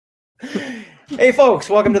Hey folks,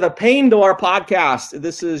 welcome to the Paindora Podcast.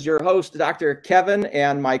 This is your host, Dr. Kevin,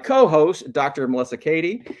 and my co-host, Dr. Melissa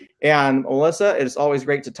Cady. And Melissa, it is always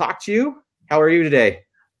great to talk to you. How are you today?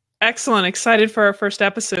 Excellent. Excited for our first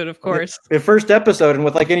episode, of course. The first episode, and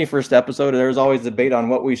with like any first episode, there's always debate on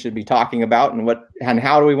what we should be talking about and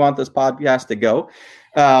how do we want this podcast to go.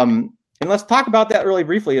 And let's talk about that really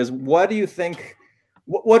briefly. Is what do you think?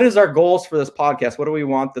 What is our goals for this podcast? What do we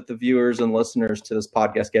want that the viewers and listeners to this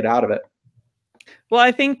podcast get out of it? Well,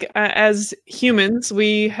 I think as humans,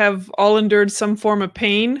 we have all endured some form of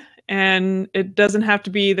pain, and it doesn't have to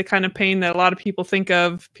be the kind of pain that a lot of people think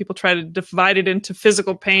of. People try to divide it into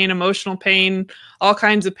physical pain, emotional pain, all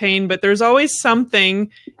kinds of pain, but there's always something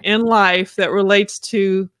in life that relates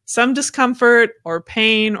to some discomfort or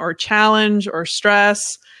pain or challenge or stress.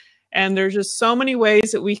 And there's just so many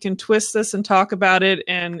ways that we can twist this and talk about it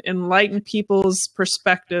and enlighten people's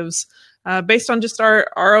perspectives based on just our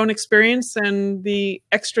own experience and the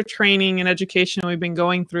extra training and education we've been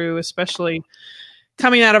going through, especially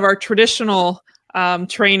coming out of our traditional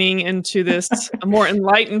training into this more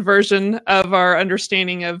enlightened version of our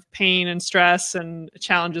understanding of pain and stress and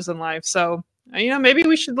challenges in life. So, maybe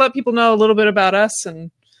we should let people know a little bit about us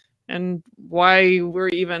and why we're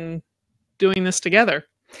even doing this together.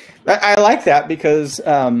 I like that because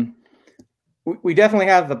we definitely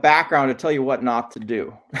have the background to tell you what not to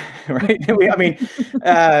do, right?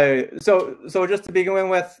 So just to begin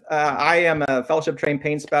with, I am a fellowship trained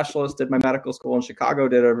pain specialist. Did my medical school in Chicago,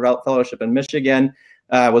 did a fellowship in Michigan,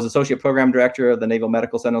 was associate program director of the Naval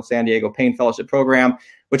Medical Center San Diego Pain Fellowship Program,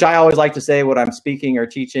 which I always like to say when I'm speaking or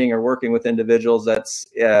teaching or working with individuals,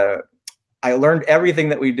 I learned everything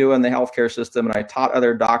that we do in the healthcare system, and I taught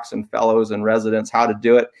other docs and fellows and residents how to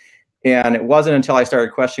do it. And it wasn't until I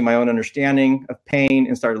started questioning my own understanding of pain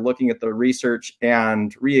and started looking at the research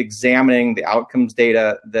and re-examining the outcomes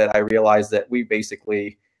data that I realized that we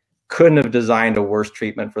basically couldn't have designed a worse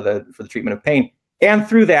treatment for the treatment of pain. And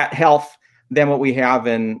through that health than what we have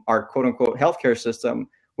in our quote unquote healthcare system,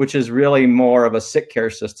 which is really more of a sick care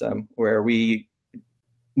system where we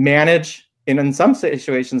manage and in some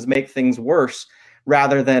situations make things worse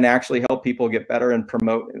rather than actually help people get better and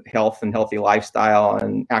promote health and healthy lifestyle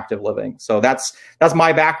and active living. So that's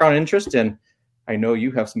my background interest, and I know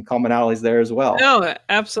you have some commonalities there as well. No,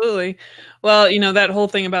 absolutely. Well, that whole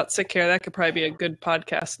thing about sick care, that could probably be a good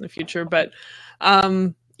podcast in the future. But,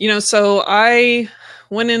 so I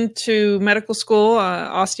went into medical school,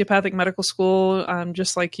 osteopathic medical school,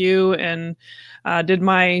 just like you, and did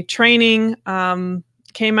my training,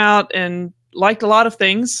 came out and liked a lot of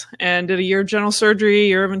things and did a year of general surgery, a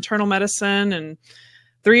year of internal medicine, and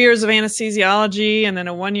 3 years of anesthesiology, and then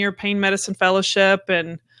a 1-year pain medicine fellowship.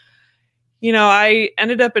 And, I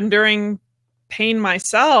ended up enduring pain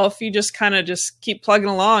myself. You just kind of keep plugging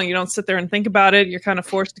along. You don't sit there and think about it. You're kind of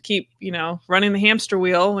forced to keep, running the hamster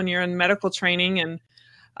wheel when you're in medical training. And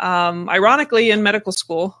ironically, in medical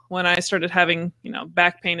school, when I started having,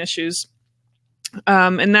 back pain issues,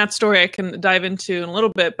 and that story I can dive into in a little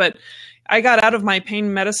bit, but I got out of my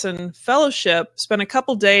pain medicine fellowship, spent a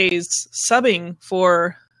couple days subbing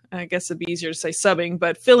for, I guess it'd be easier to say subbing,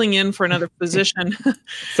 but filling in for another physician.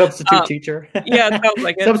 Substitute teacher. Yeah, it sounds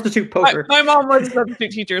like it. Substitute poker. My mom was a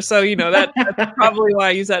substitute teacher, so, that's probably why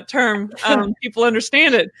I use that term. People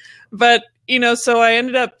understand it. But, so I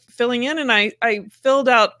ended up filling in, and I filled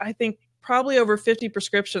out, I think, probably over 50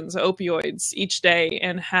 prescriptions of opioids each day,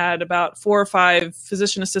 and had about 4 or 5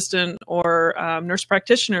 physician assistant or nurse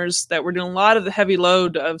practitioners that were doing a lot of the heavy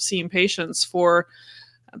load of seeing patients for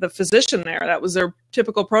the physician there. That was their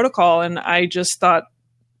typical protocol. And I just thought,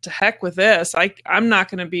 to heck with this. I'm not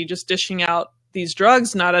going to be just dishing out these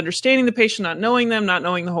drugs, not understanding the patient, not knowing them, not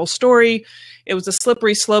knowing the whole story. It was a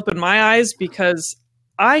slippery slope in my eyes, because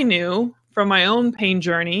I knew from my own pain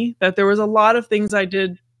journey that there was a lot of things I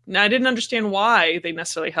did. Now, I didn't understand why they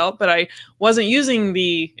necessarily helped, but I wasn't using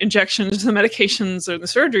the injections, the medications, or the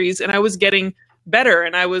surgeries, and I was getting better,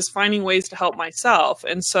 and I was finding ways to help myself.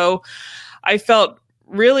 And so I felt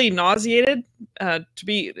really nauseated, to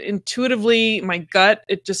be intuitively, my gut,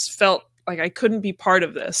 it just felt like I couldn't be part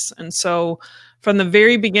of this. And so from the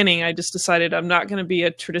very beginning, I just decided I'm not going to be a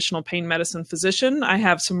traditional pain medicine physician. I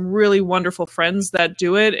have some really wonderful friends that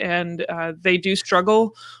do it, and they do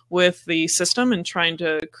struggle with the system and trying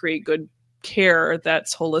to create good care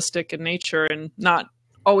that's holistic in nature and not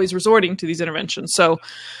always resorting to these interventions. So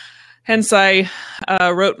hence I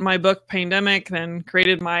wrote my book, Paindemic, then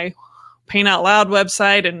created my Pain Out Loud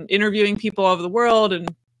website and interviewing people all over the world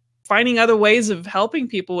and finding other ways of helping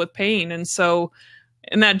people with pain. And so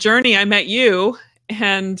in that journey, I met you,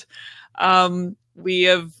 and we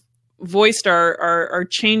have voiced our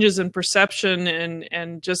changes in perception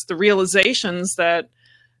and just the realizations that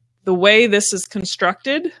the way this is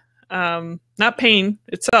constructed, not pain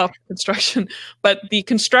itself, construction, but the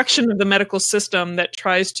construction of the medical system that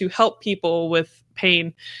tries to help people with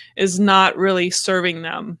pain is not really serving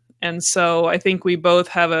them. And so I think we both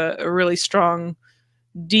have a really strong,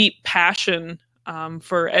 deep passion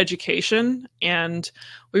for education. And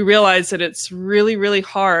we realize that it's really, really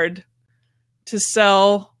hard to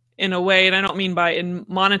sell in a way, and I don't mean by in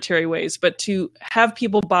monetary ways, but to have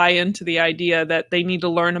people buy into the idea that they need to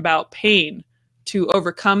learn about pain to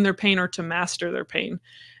overcome their pain or to master their pain.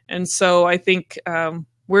 And so I think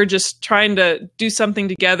we're just trying to do something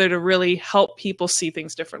together to really help people see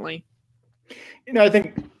things differently. I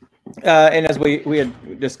think, and as we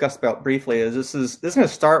had discussed about briefly, is this is going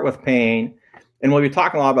to start with pain, and we'll be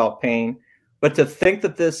talking a lot about pain. But to think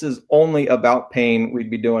that this is only about pain,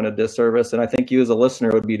 we'd be doing a disservice. And I think you as a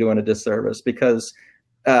listener would be doing a disservice, because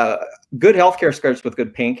good healthcare starts with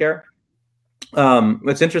good pain care.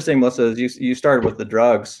 What's interesting, Melissa, is you started with the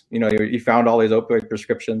drugs. You found all these opioid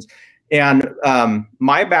prescriptions. And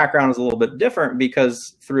my background is a little bit different,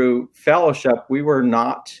 because through fellowship, we were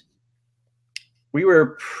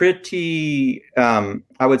pretty,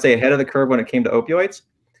 I would say, ahead of the curve when it came to opioids.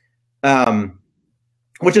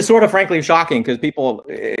 Which is sort of frankly shocking, because people,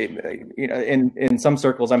 in some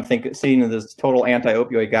circles, I'm seen as this total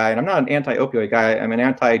anti-opioid guy, and I'm not an anti-opioid guy. I'm an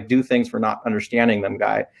anti-do things for not understanding them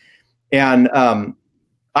guy. And I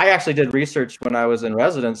actually did research when I was in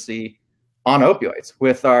residency on opioids,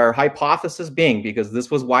 with our hypothesis being, because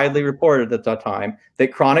this was widely reported at the time,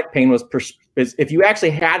 that chronic pain if you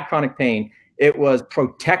actually had chronic pain, it was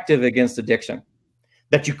protective against addiction,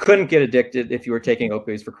 that you couldn't get addicted if you were taking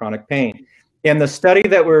opioids for chronic pain. And the study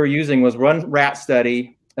that we were using was one rat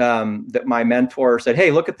study that my mentor said,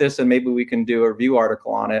 hey, look at this, and maybe we can do a review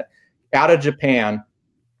article on it, out of Japan.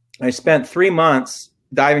 I spent 3 months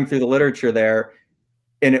diving through the literature there,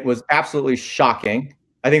 and it was absolutely shocking.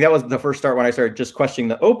 I think that was the first start when I started just questioning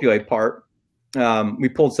the opioid part. We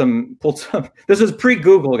pulled some, this is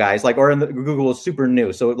pre-Google, guys, Google was super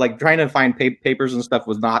new. So trying to find papers and stuff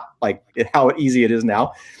was not like how easy it is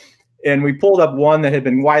now. And we pulled up one that had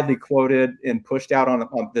been widely quoted and pushed out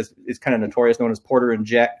on this. It's kind of notorious, known as Porter and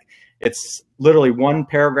Jeck. It's literally one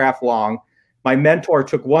paragraph long. My mentor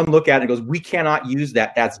took one look at it and goes, "We cannot use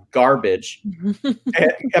that. That's garbage."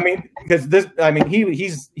 And,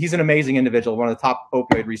 he's an amazing individual, one of the top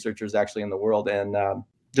opioid researchers actually in the world, and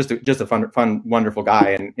just a fun, wonderful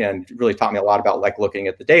guy, and really taught me a lot about looking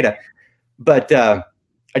at the data. But that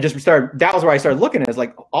was where I started looking at it. It's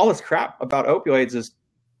like all this crap about opioids is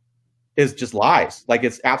just lies.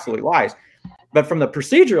 It's absolutely lies. But from the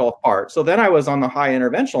procedural part, so then I was on the high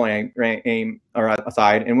interventional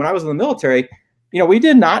side. And when I was in the military, we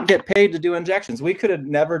did not get paid to do injections. We could have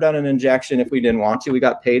never done an injection if we didn't want to. We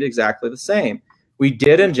got paid exactly the same. We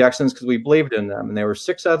did injections because we believed in them. And there were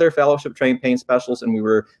 6 other fellowship trained pain specialists.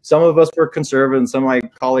 And some of us were conservative and some of my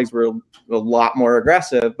colleagues were a lot more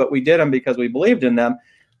aggressive, but we did them because we believed in them.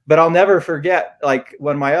 But I'll never forget,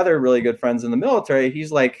 one of my other really good friends in the military,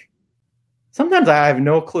 he's like, sometimes I have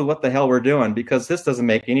no clue what the hell we're doing, because this doesn't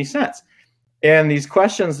make any sense. And these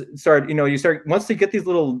questions start, once you get these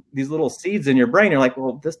little seeds in your brain, you're like,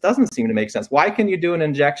 well, this doesn't seem to make sense. Why can you do an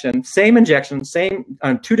injection, same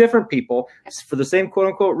on 2 different people for the same quote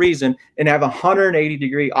unquote reason, and have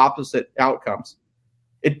 180-degree opposite outcomes?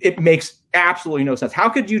 It makes absolutely no sense. How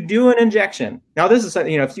could you do an injection? Now, this is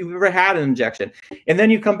something, if you've ever had an injection, and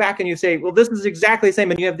then you come back and you say, well, this is exactly the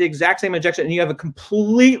same, and you have the exact same injection, and you have a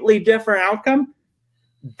completely different outcome,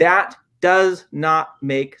 that does not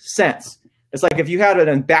make sense. It's like if you had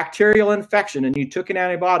a bacterial infection and you took an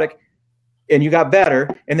antibiotic and you got better,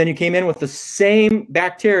 and then you came in with the same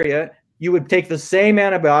bacteria, you would take the same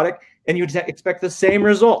antibiotic and you'd expect the same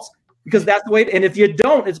results. Because that's the way, and if you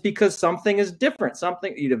don't, it's because something is different.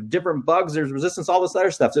 You have different bugs, there's resistance, all this other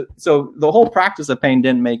stuff. So the whole practice of pain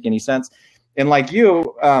didn't make any sense. And like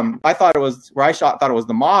you, I thought it was thought it was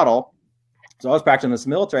the model. So I was practicing this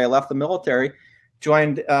military. I left the military,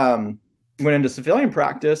 went into civilian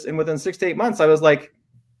practice, and within 6 to 8 months, I was like,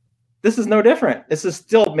 this is no different. This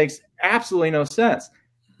still makes absolutely no sense.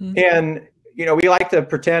 Mm-hmm. And we like to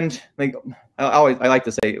pretend I like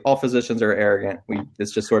to say all physicians are arrogant.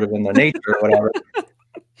 It's just sort of in their nature or whatever.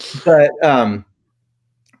 But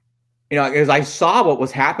as I saw what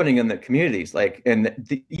was happening in the communities,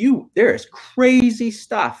 there is crazy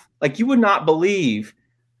stuff. You would not believe.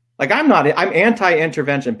 I'm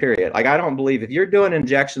anti-intervention, period. I don't believe if you're doing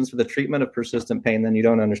injections for the treatment of persistent pain, then you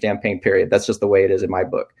don't understand pain, period. That's just the way it is in my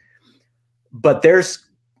book. But there's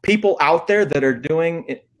people out there that are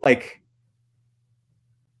doing like,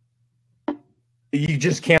 you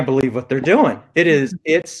just can't believe what they're doing.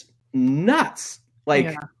 It's nuts.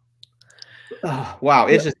 Like, wow,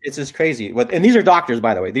 it's just crazy. And these are doctors,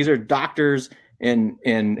 by the way. These are doctors and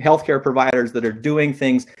healthcare providers that are doing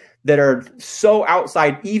things that are so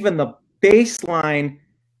outside even the baseline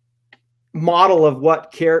model of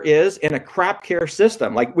what care is in a crap care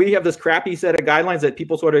system. Like, we have this crappy set of guidelines that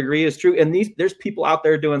people sort of agree is true, and there's people out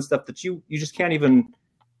there doing stuff that you just can't even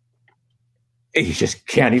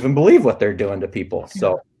believe what they're doing to people.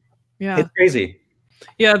 So it's crazy.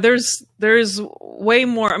 Yeah, there's way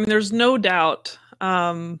more. I mean, there's no doubt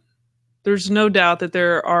that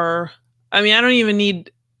there are. I mean, I don't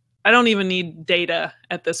even need data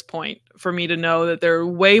at this point for me to know that there are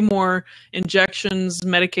way more injections,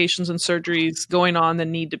 medications, and surgeries going on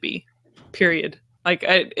than need to be, period. Like,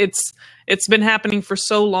 it's been happening for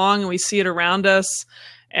so long, and we see it around us,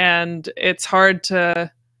 and it's hard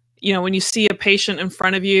to, when you see a patient in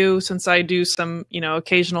front of you, since I do some,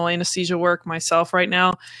 occasional anesthesia work myself right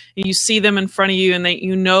now, and you see them in front of you and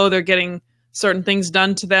they're getting certain things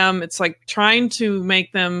done to them. It's like trying to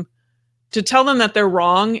tell them that they're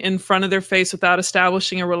wrong in front of their face without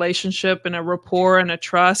establishing a relationship and a rapport and a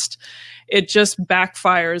trust. It just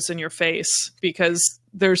backfires in your face because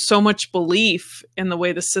there's so much belief in the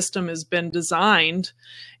way the system has been designed.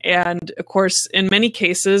 And of course, in many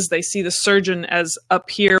cases, they see the surgeon as up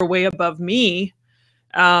here, way above me.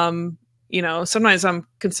 Sometimes I'm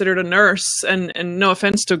considered a nurse, and no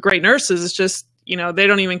offense to great nurses, it's just, they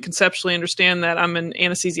don't even conceptually understand that I'm an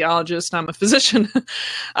anesthesiologist, I'm a physician.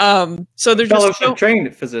 So there's fellowship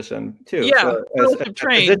trained physician too. Yeah, so fellowship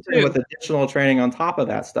trained too, with additional training on top of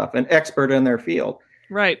that stuff, an expert in their field.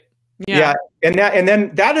 Right. Yeah. And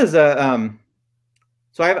then that is so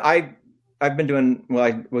I've been doing,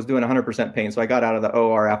 I was doing 100% pain. So I got out of the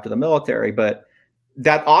OR after the military, but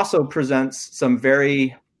that also presents some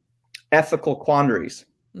very ethical quandaries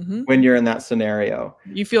when you're in that scenario.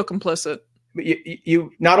 You feel complicit.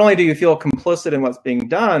 You not only do you feel complicit in what's being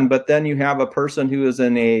done, but then you have a person who is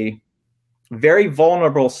in a very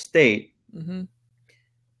vulnerable state.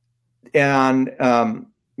 And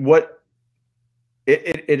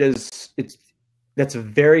that's a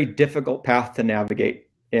very difficult path to navigate.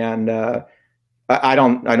 And I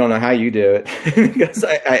don't know how you do it because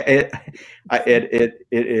it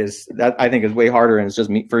is that I think is way harder, and it's just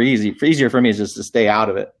easier for me is just to stay out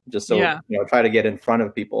of it, just so try to get in front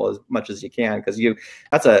of people as much as you can, because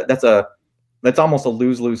that's almost a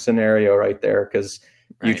lose-lose scenario right there, because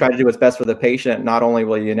you try to do what's best for the patient. Not only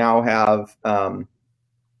will you now have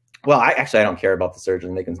I don't care about the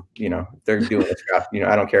surgeon. They can, they're doing this crap.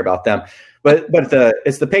 I don't care about them. But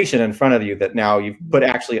it's the patient in front of you that now you've put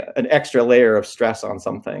actually an extra layer of stress on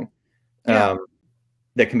something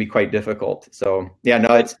that can be quite difficult. So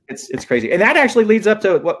it's crazy. And that actually leads up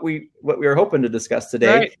to what we were hoping to discuss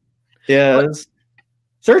today is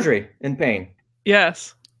surgery and pain.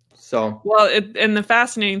 Yes. So and the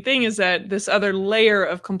fascinating thing is that this other layer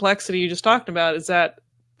of complexity you just talked about is that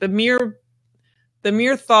the mere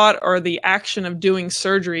thought or the action of doing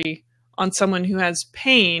surgery on someone who has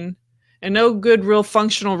pain and no good real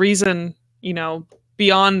functional reason,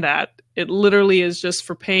 beyond that, it literally is just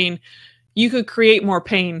for pain. You could create more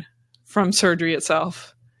pain from surgery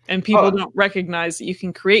itself, and people don't recognize that you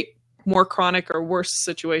can create more chronic or worse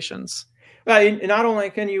situations. Well, not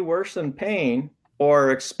only can you worsen pain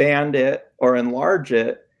or expand it or enlarge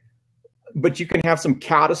it, but you can have some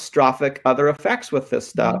catastrophic other effects with this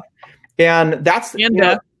stuff. And that's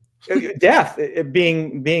death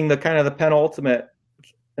being the kind of the penultimate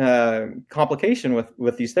complication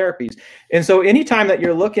with these therapies. And so anytime that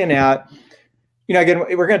you're looking at, again,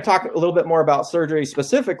 we're going to talk a little bit more about surgery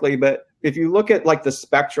specifically, but if you look at like the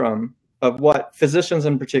spectrum of what physicians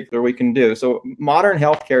in particular we can do. So modern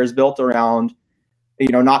healthcare is built around,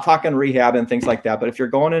 not talking rehab and things like that, but if you're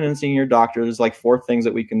going in and seeing your doctor, there's like 4 things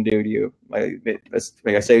that we can do to you. Like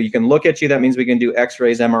I say, you can look at you. That means we can do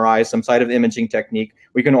x-rays, MRIs, some side of imaging technique.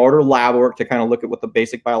 We can order lab work to kind of look at what the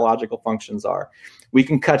basic biological functions are. We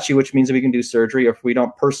can cut you, which means that we can do surgery. If we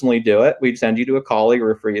don't personally do it, we'd send you to a colleague or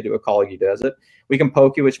refer you to a colleague who does it. We can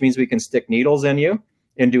poke you, which means we can stick needles in you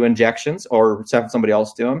and do injections or have somebody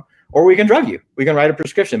else do them. Or we can drug you. We can write a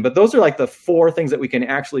prescription. But those are like the 4 things that we can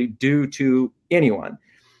actually do to anyone.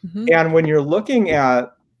 And when you're looking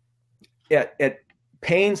at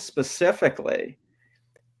pain specifically,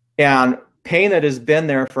 and pain that has been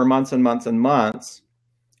there for months and months and months,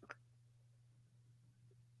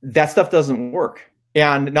 that stuff doesn't work.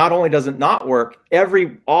 And not only does it not work,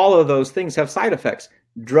 all of those things have side effects.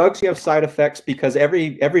 Drugs, you have side effects because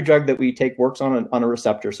every drug that we take works on a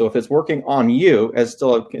receptor. So if it's working on you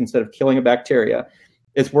instead of killing a bacteria,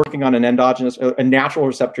 it's working on an endogenous, a natural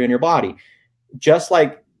receptor in your body. Just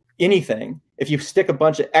like anything, if you stick a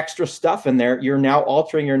bunch of extra stuff in there, you're now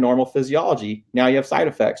altering your normal physiology. Now you have side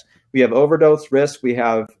effects. We have overdose risk. We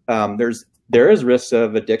have there is risks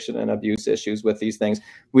of addiction and abuse issues with these things.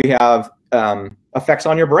 We have effects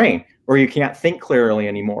on your brain where you can't think clearly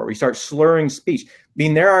anymore. We start slurring speech. I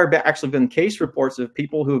mean, there are actually been case reports of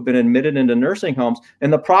people who have been admitted into nursing homes,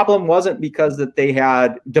 and the problem wasn't because that they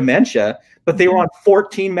had dementia, but they were on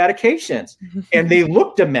 14 medications and they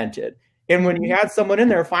looked demented. And when you had someone in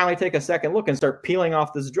there finally take a second look and start peeling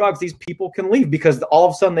off these drugs, these people can leave because all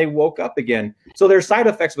of a sudden they woke up again. So there's side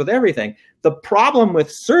effects with everything. The problem with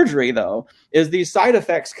surgery, though, is these side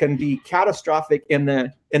effects can be catastrophic in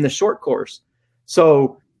the short course.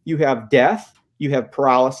 So you have death, you have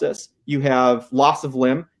paralysis, you have loss of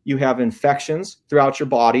limb, you have infections throughout your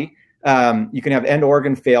body. You can have end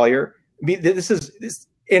organ failure. I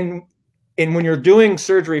mean, and when you're doing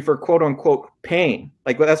surgery for quote unquote pain,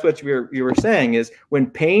 like that's what you were saying, is when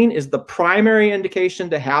pain is the primary indication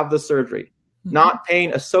to have the surgery, not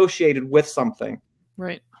pain associated with something.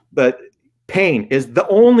 Right. But pain is the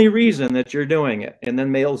only reason that you're doing it. And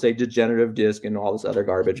then they'll say degenerative disc and all this other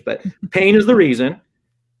garbage, but pain is the reason.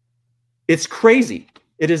 It's crazy.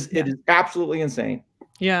 It is absolutely insane.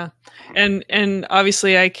 Yeah. And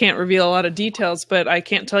obviously I can't reveal a lot of details, but I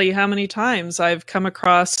can't tell you how many times I've come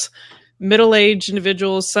across middle-aged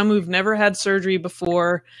individuals, some who've never had surgery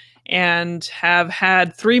before and have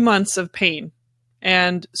had 3 months of pain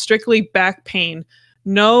and strictly back pain.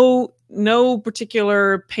 No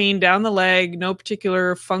particular pain down the leg, no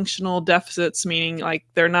particular functional deficits, meaning like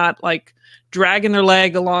they're not like dragging their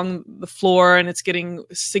leg along the floor and it's getting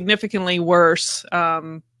significantly worse.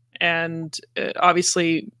 And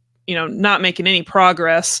obviously, not making any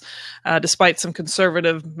progress, despite some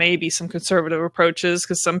conservative approaches,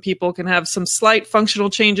 because some people can have some slight functional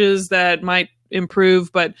changes that might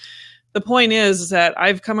improve. But the point is that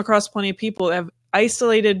I've come across plenty of people that have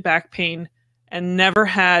isolated back pain and never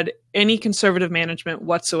had any conservative management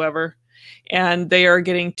whatsoever. And they are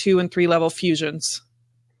getting 2 and 3 level fusions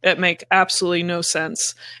that make absolutely no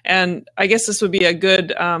sense. And I guess this would be a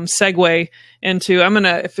good segue into,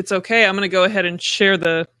 if it's okay, I'm going to go ahead and share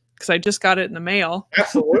because I just got it in the mail.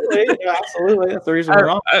 Absolutely. Yeah, absolutely. That's the reason we're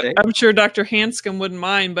on today. I'm sure Dr. Hanscom wouldn't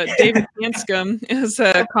mind, but David Hanscom is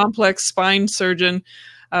a complex spine surgeon,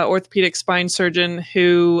 orthopedic spine surgeon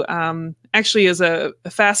who actually is a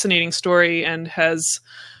fascinating story and has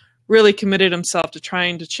really committed himself to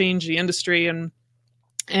trying to change the industry and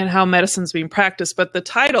how medicine's being practiced. But the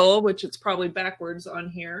title, which it's probably backwards on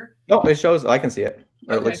here. No, it shows. I can see it.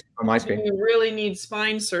 Okay. It looks on my screen. You really need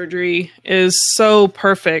spine surgery is so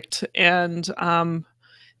perfect. And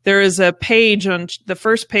there is a page on the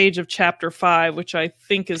first page of chapter 5, which I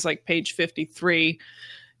think is like page 53.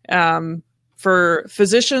 For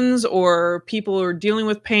physicians or people who are dealing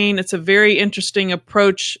with pain, it's a very interesting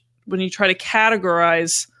approach when you try to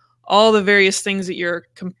categorize all the various things that you're,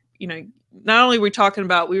 not only we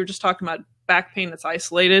were just talking about back pain that's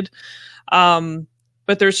isolated,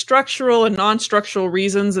 but there's structural and non-structural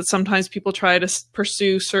reasons that sometimes people try to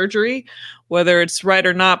pursue surgery, whether it's right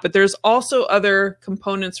or not. But there's also other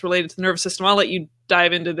components related to the nervous system. I'll let you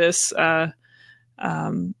dive into this, Kevin,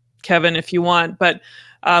 if you want. But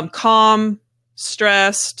calm,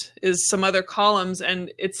 stressed is some other columns.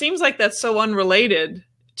 And it seems like that's so unrelated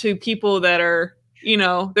to people that are,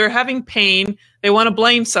 they're having pain. They want to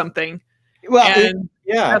blame something. Well, that's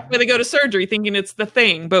why they go to surgery thinking it's the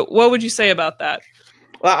thing. But what would you say about that?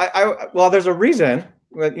 Well, there's a reason.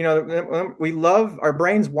 We love, our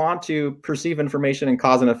brains want to perceive information in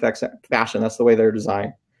cause and effect fashion. That's the way they're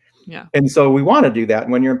designed. Yeah. And so we want to do that.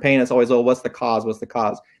 And when you're in pain, it's always, what's the cause? What's the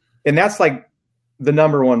cause? And that's like the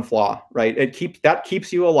number one flaw, right? That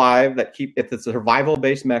keeps you alive. If it's a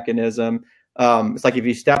survival-based mechanism. It's like if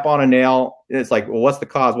you step on a nail, it's like, well, what's the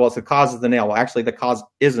cause? Well, it's the cause of the nail. Well, actually, the cause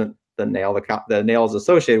isn't the nail. The nail is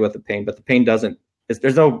associated with the pain, but the pain doesn't.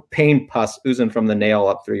 There's no pain pus oozing from the nail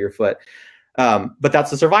up through your foot. But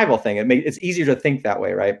that's a survival thing. It's easier to think that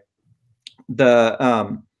way, right?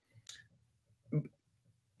 And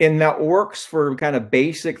that works for kind of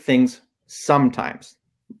basic things sometimes,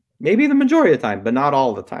 maybe the majority of the time, but not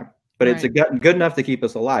all the time. But right. It's good enough to keep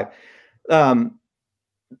us alive.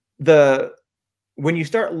 When you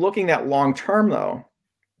start looking at long term, though,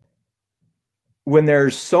 when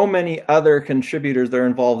there's so many other contributors that are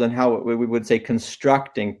involved in how we would say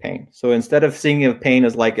constructing pain. So instead of seeing of pain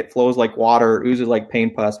as like it flows like water, oozes like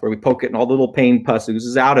pain pus, where we poke it and all the little pain pus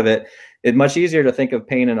oozes out of it, It's much easier to think of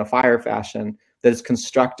pain in a fire fashion that is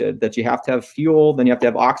constructed, that you have to have fuel, then you have to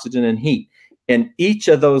have oxygen and heat. And each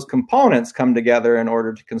of those components come together in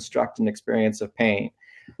order to construct an experience of pain.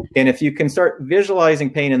 And if you can start visualizing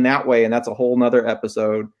pain in that way, and that's a whole nother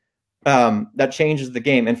episode, that changes the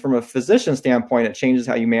game. And from a physician standpoint, it changes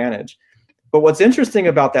how you manage. But what's interesting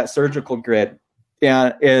about that surgical grid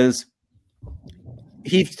is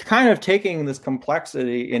he's kind of taking this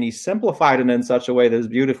complexity and he simplified it in such a way that is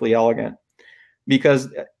beautifully elegant, because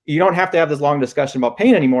you don't have to have this long discussion about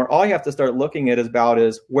pain anymore. All you have to start looking at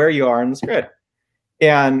is where you are in this grid.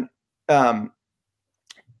 And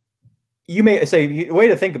you may say, the way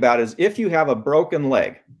to think about it is, if you have a broken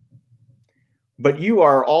leg, but you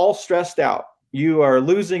are all stressed out, you are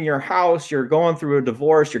losing your house, you're going through a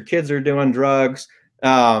divorce, your kids are doing drugs,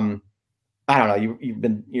 I don't know,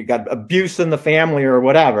 you've got abuse in the family or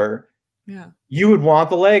whatever. Yeah. You would want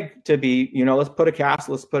the leg to be, let's put a cast,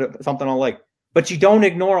 let's put something on the leg, but you don't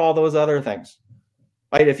ignore all those other things.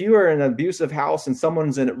 Right? If you are in an abusive house and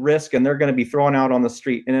someone's at risk and they're going to be thrown out on the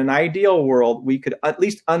street, in an ideal world, we could at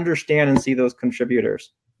least understand and see those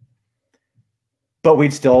contributors, but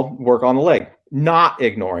we'd still work on the leg, not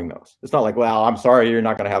ignoring those. It's not like, well, I'm sorry, you're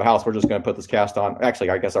not going to have a house, we're just going to put this cast on. Actually,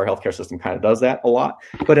 I guess our healthcare system kind of does that a lot,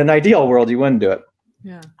 but in an ideal world, you wouldn't do it.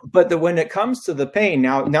 Yeah. But when it comes to the pain,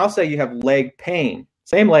 now say you have leg pain,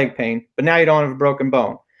 same leg pain, but now you don't have a broken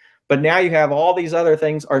bone. But now you have all these other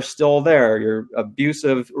things are still there. Your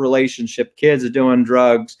abusive relationship, kids are doing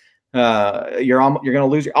drugs. You're going to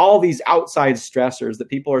lose all these outside stressors that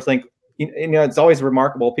people are thinking. It's always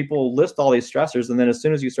remarkable. People list all these stressors, and then as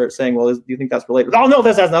soon as you start saying, "Well, do you think that's related?" "Oh no,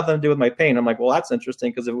 this has nothing to do with my pain." I'm like, "Well, that's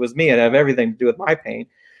interesting, because if it was me, it'd have everything to do with my pain."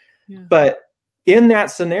 Yeah. But in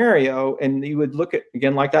that scenario, and you would look at,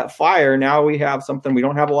 again, like that fire. Now we have something. We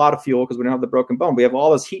don't have a lot of fuel because we don't have the broken bone. We have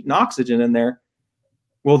all this heat and oxygen in there.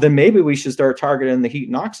 Well, then maybe we should start targeting the heat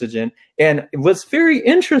and oxygen. And what's very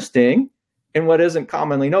interesting, and what isn't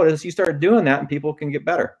commonly noticed, you start doing that and people can get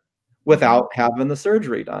better without having the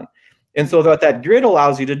surgery done. And so what that grid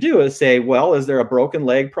allows you to do is say, well, is there a broken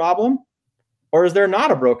leg problem, or is there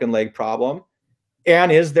not a broken leg problem?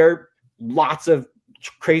 And is there lots of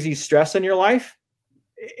crazy stress in your life?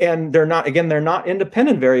 And they're not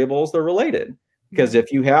independent variables, they're related. Because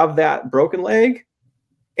if you have that broken leg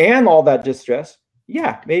and all that distress,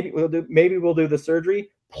 yeah, maybe we'll do the surgery,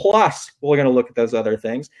 plus we're going to look at those other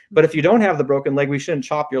things. But if you don't have the broken leg, we shouldn't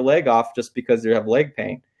chop your leg off just because you have leg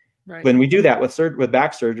pain. Right. When we do that with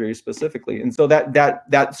back surgery specifically. And so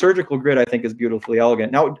that surgical grid, I think, is beautifully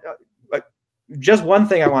elegant. Now, just one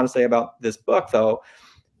thing I want to say about this book, though,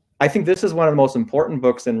 I think this is one of the most important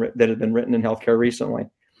books that have been written in healthcare recently,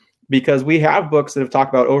 because we have books that have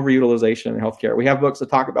talked about overutilization in healthcare. We have books that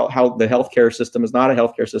talk about how the healthcare system is not a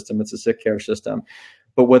healthcare system, it's a sick care system.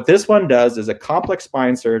 But what this one does is a complex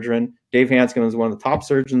spine surgeon. Dave Hanscom is one of the top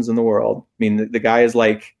surgeons in the world. I mean, the guy is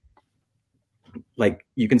like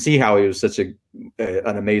you can see how he was such an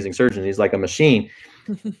amazing surgeon. He's like a machine,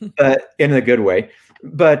 but in a good way.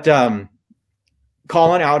 But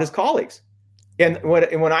calling out his colleagues, and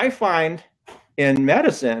when I find in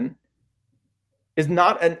medicine is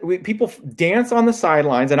not, people dance on the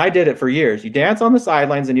sidelines, and I did it for years. You dance on the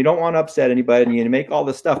sidelines, and you don't want to upset anybody, and you make all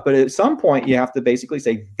this stuff. But at some point, you have to basically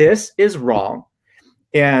say, "This is wrong,"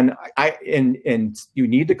 and you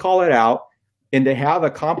need to call it out. And to have a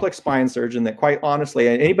complex spine surgeon that, quite honestly,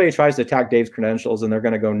 anybody tries to attack Dave's credentials and they're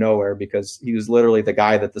going to go nowhere, because he was literally the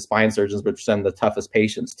guy that the spine surgeons would send the toughest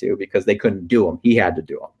patients to because they couldn't do them. He had to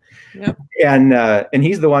do them. Yep. And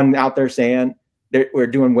he's the one out there saying that we're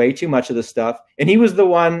doing way too much of this stuff. And he was the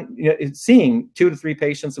one seeing 2 to 3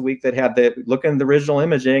 patients a week that had looking at the original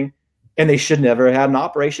imaging, and they should never have had an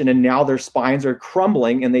operation. And now their spines are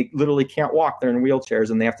crumbling and they literally can't walk. They're in wheelchairs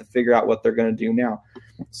and they have to figure out what they're going to do now.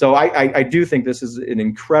 So I do think this is an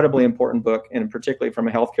incredibly important book, and particularly from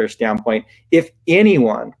a healthcare standpoint. If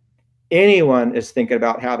anyone is thinking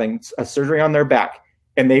about having a surgery on their back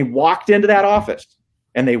and they walked into that office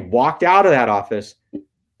and they walked out of that office,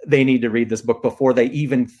 they need to read this book before they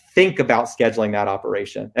even think about scheduling that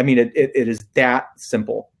operation. I mean, it is that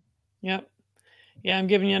simple. Yep. Yeah, I'm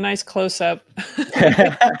giving you a nice close-up.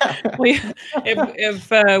 If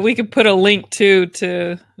we could put a link to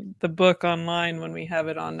the book online when we have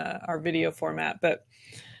it on our video format, but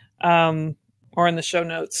or in the show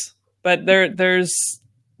notes. But there's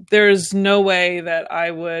no way that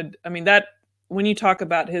I would. I mean, that when you talk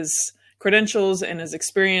about his credentials and his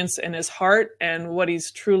experience and his heart and what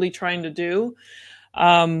he's truly trying to do,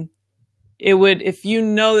 it would. If you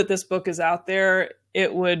know that this book is out there,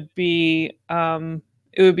 it would be a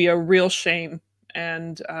real shame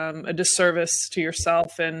and a disservice to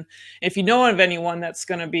yourself. And if you know of anyone that's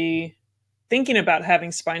going to be thinking about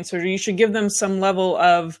having spine surgery, you should give them some level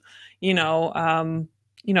of,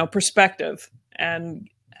 perspective, and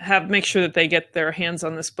make sure that they get their hands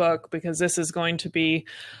on this book, because this is going to be,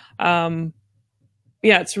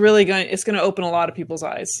 it's going to open a lot of people's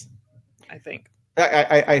eyes, I think.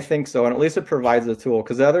 I think so. And at least it provides a tool,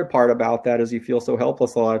 because the other part about that is you feel so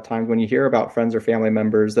helpless a lot of times when you hear about friends or family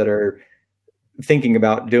members that are thinking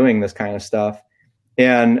about doing this kind of stuff.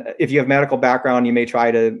 And if you have medical background, you may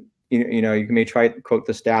try to, you may try to quote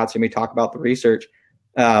the stats, you may talk about the research.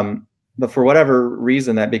 But for whatever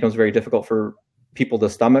reason, that becomes very difficult for people to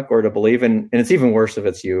stomach or to believe. And it's even worse if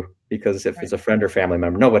it's you, because if it's a friend or family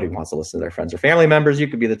member, nobody wants to listen to their friends or family members. You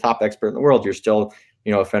could be the top expert in the world. You're still,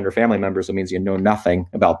 a friend or family member. So it means you know nothing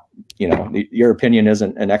about, your opinion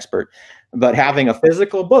isn't an expert. But having a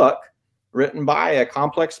physical book written by a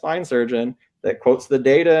complex spine surgeon that quotes the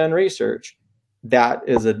data and research,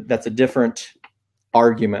 that's a different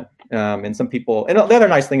argument. And some people, and the other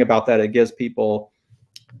nice thing about that, it gives people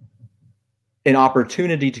an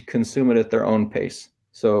opportunity to consume it at their own pace.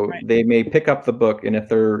 So they may pick up the book, and if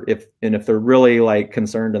they're really like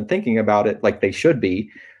concerned and thinking about it, like they should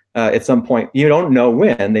be, at some point, you don't know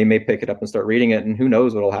when, they may pick it up and start reading it, and who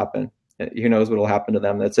knows what'll happen. Who knows what'll happen to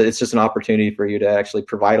them. It's just an opportunity for you to actually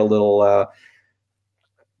provide a little, a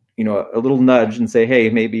little nudge and say, hey,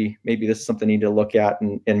 maybe this is something you need to look at,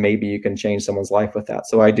 and maybe you can change someone's life with that.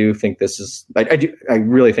 So I do think I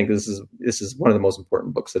really think this is one of the most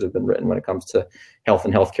important books that have been written when it comes to health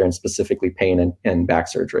and healthcare, and specifically pain and back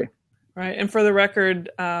surgery. Right. And for the record,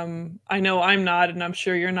 I know I'm not, and I'm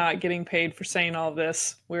sure you're not getting paid for saying all of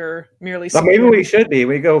this. We're merely. But maybe we should be.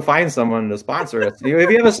 We go find someone to sponsor us. If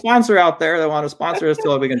you have a sponsor out there that want to sponsor us,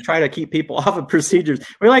 so we can try to keep people off of procedures.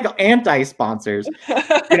 We're like anti-sponsors.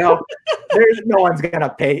 There's no one's gonna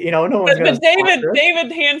pay. No one's gonna. But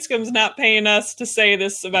David Hanscom's not paying us to say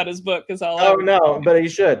this about his book. Is all. Oh no, but he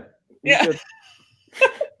should. He should.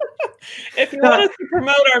 If you want us to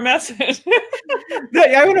promote our message.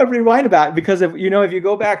 I want to rewind about it, because if you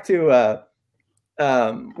go back to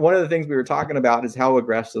one of the things we were talking about is how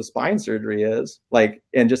aggressive spine surgery is,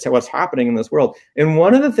 and just what's happening in this world. And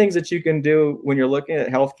one of the things that you can do when you're looking at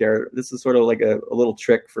healthcare, this is sort of like a little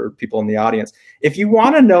trick for people in the audience. If you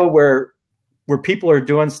want to know where people are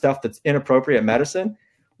doing stuff that's inappropriate medicine,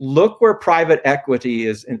 look where private equity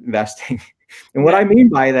is investing. And what I mean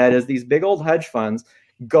by that is these big old hedge funds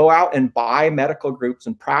go out and buy medical groups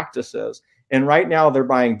and practices. And right now they're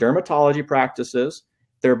buying dermatology practices.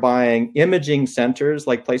 They're buying imaging centers,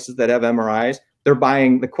 like places that have MRIs. They're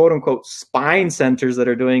buying the quote unquote spine centers that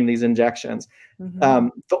are doing these injections. Mm-hmm.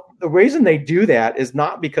 The reason they do that is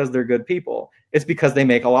not because they're good people. It's because they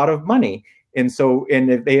make a lot of money. And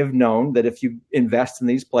they have known that if you invest in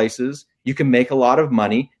these places, you can make a lot of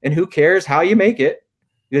money. And who cares how you make it?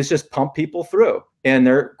 It's just pump people through, and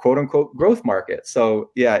they're quote unquote growth market.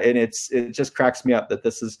 So yeah, and it just cracks me up that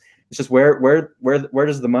it's just where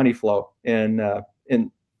does the money flow? In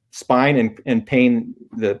spine and pain,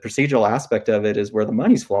 the procedural aspect of it is where the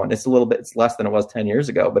money's flowing. It's less than it was 10 years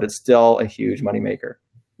ago, but it's still a huge moneymaker.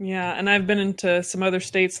 Yeah, and I've been into some other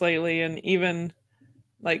states lately, and even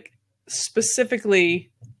like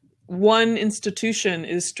specifically one institution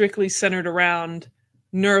is strictly centered around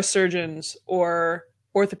neurosurgeons or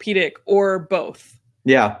orthopedic or both.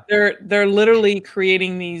 Yeah. They're literally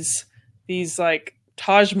creating these like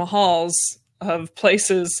Taj Mahals of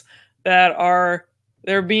places that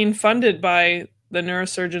they're being funded by the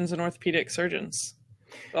neurosurgeons and orthopedic surgeons.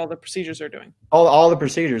 All the procedures they're doing. All the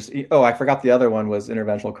procedures. Oh, I forgot the other one was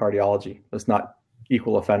interventional cardiology. Let's not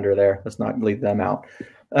equal offender there. Let's not leave them out.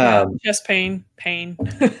 Chest pain.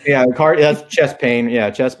 Yeah, that's chest pain. Yeah,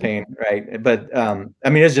 chest pain. Right. But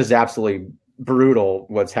it's just absolutely brutal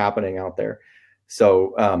what's happening out there.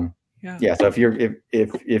 So so if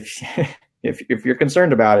you're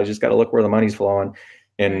concerned about it, you just got to look where the money's flowing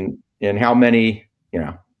and how many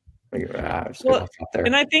and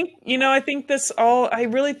I think I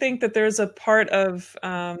really think that there's a part of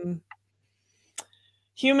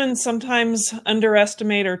humans sometimes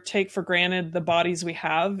underestimate or take for granted the bodies we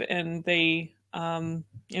have, and they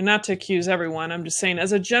and not to accuse everyone, I'm just saying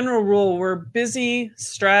as a general rule, we're busy,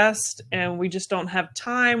 stressed, and we just don't have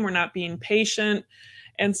time. We're not being patient.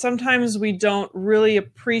 And sometimes we don't really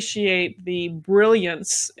appreciate the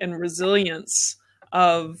brilliance and resilience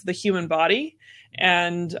of the human body.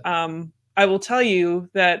 And I will tell you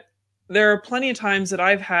that there are plenty of times that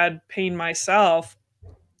I've had pain myself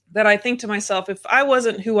that I think to myself, if I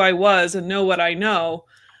wasn't who I was and know what I know,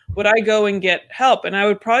 would I go and get help? And I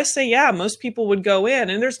would probably say, yeah, most people would go in.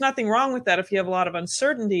 And there's nothing wrong with that if you have a lot of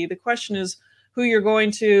uncertainty. The question is who you're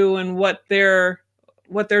going to and what their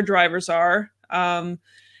drivers are, and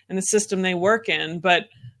the system they work in. But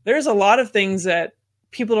there's a lot of things that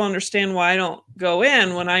people don't understand why I don't go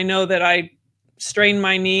in when I know that I strained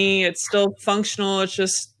my knee. It's still functional. It's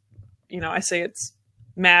just, I say it's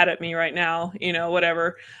mad at me right now,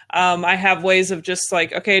 whatever. I have ways of just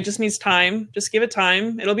like, okay, it just needs time. Just give it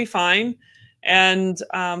time. It'll be fine. And,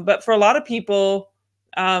 but for a lot of people,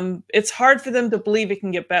 it's hard for them to believe it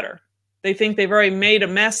can get better. They think they've already made a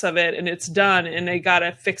mess of it and it's done and they got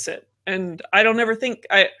to fix it. And I don't ever think,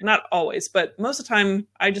 not always, but most of the time,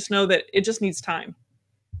 I just know that it just needs time.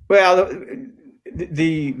 Well,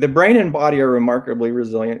 the brain and body are remarkably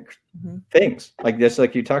resilient things like this,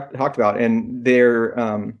 like you talked about, and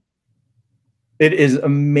it is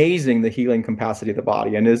amazing the healing capacity of the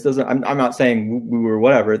body. And this doesn't, I'm not saying we were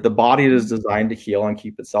whatever. The body is designed to heal and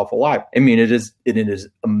keep itself alive. I mean, it is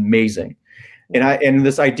amazing. And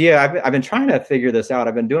this idea, I've been trying to figure this out.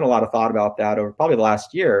 I've been doing a lot of thought about that over probably the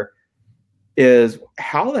last year. Is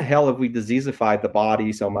how the hell have we diseasified the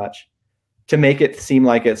body so much to make it seem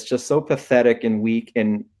like it's just so pathetic and weak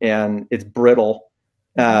and it's brittle?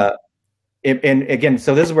 And again,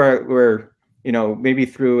 so this is where maybe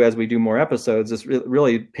through as we do more episodes, this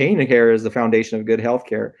really pain care is the foundation of good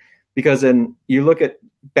healthcare, because you look at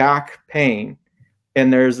back pain,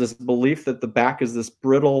 and there's this belief that the back is this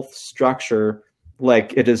brittle structure,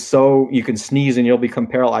 like it is so you can sneeze and you'll become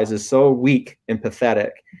paralyzed, is so weak and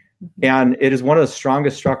pathetic. And it is one of the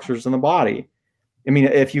strongest structures in the body. I mean,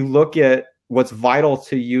 if you look at what's vital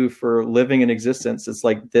to you for living in existence, it's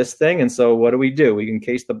like this thing. And so what do? We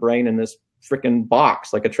encase the brain in this freaking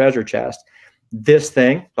box, like a treasure chest. This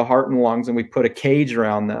thing, the heart and lungs, and we put a cage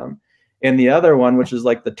around them. And the other one, which is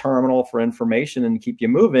like the terminal for information and keep you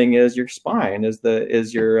moving, is your spine,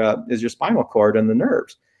 is your spinal cord and the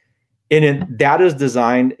nerves. And that is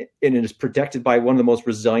designed and it is protected by one of the most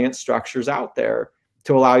resilient structures out there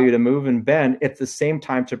to allow you to move and bend at the same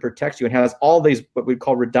time to protect you, and has all these what we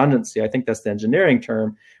call redundancy. I think that's the engineering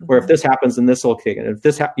term, where if this happens, then this will kick in. If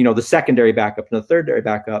this, the secondary backup and the thirdary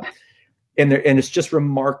backup, and it's just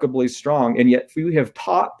remarkably strong. And yet we have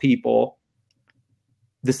taught people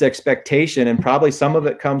this expectation, and probably some of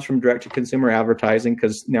it comes from direct-to-consumer advertising,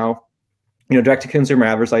 because now, direct-to-consumer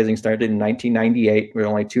advertising started in 1998. Where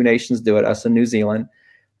only two nations do it, us and New Zealand,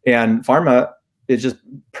 and pharma is just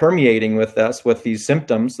permeating with us with these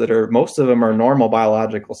symptoms that are, most of them are normal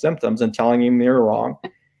biological symptoms, and telling them they're wrong.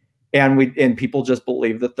 And people just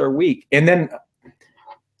believe that they're weak. And then,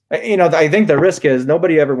 I think the risk is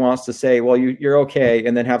nobody ever wants to say, well, you're okay,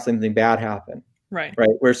 and then have something bad happen. Right.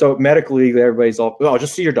 Where so medically, everybody's all, oh,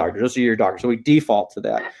 just see your doctor. So we default to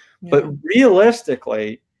that. Yeah. But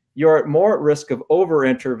realistically, you're at more at risk of over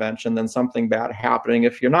intervention than something bad happening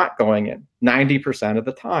if you're not going in 90% of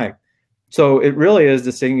the time. So it really is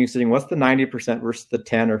distinguishing what's the 90% versus the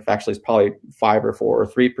 10, or actually it's probably 5 or 4 or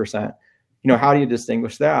 3%. How do you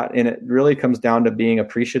distinguish that? And it really comes down to being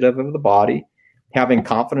appreciative of the body, having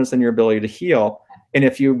confidence in your ability to heal. And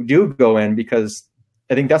if you do go in, because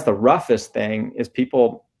I think that's the roughest thing, is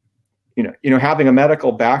people, having a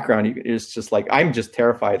medical background is just like, I'm just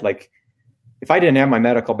terrified. Like, if I didn't have my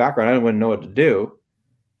medical background, I wouldn't know what to do.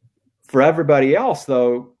 For everybody else,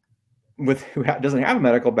 though, who doesn't have a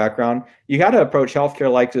medical background, you got to approach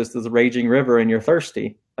healthcare like this as a raging river, and you're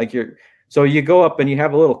thirsty. So you go up and you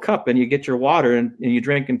have a little cup and you get your water and you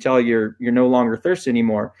drink until you're no longer thirsty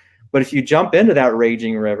anymore. But if you jump into that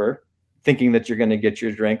raging river thinking that you're going to get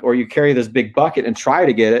your drink, or you carry this big bucket and try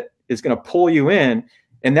to get it, it's going to pull you in,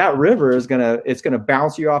 and that river is going to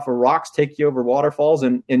bounce you off of rocks, take you over waterfalls,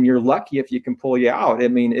 and you're lucky if you can pull you out. I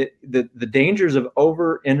mean, the dangers of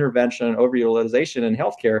over intervention and overutilization in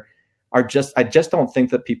healthcare I just don't think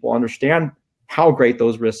that people understand how great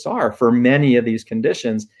those risks are for many of these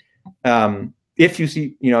conditions. If you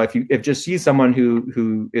see, if you just see someone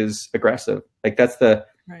who is aggressive, like that's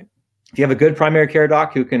right. If you have a good primary care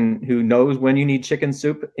doc who knows when you need chicken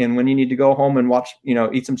soup and when you need to go home and watch,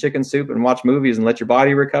 eat some chicken soup and watch movies and let your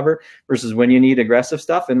body recover, versus when you need aggressive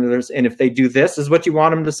stuff. And if they do this, is what you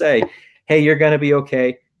want them to say. Hey, you're going to be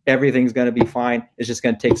okay. Everything's going to be fine. It's just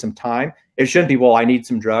going to take some time. It shouldn't be, well, I need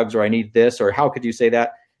some drugs, or I need this, or how could you say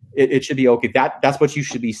that? It should be, okay, that's what you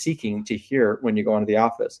should be seeking to hear when you go into the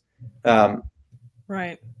office.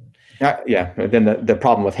 Right. Yeah. Then the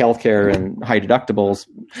problem with healthcare and high deductibles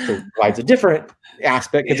provides a different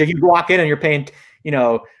aspect, because if you walk in and you're paying,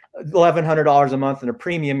 $1,100 a month and a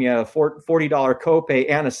premium, you have a $40 copay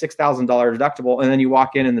and a $6,000 deductible, and then you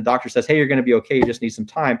walk in and the doctor says, hey, you're going to be okay, you just need some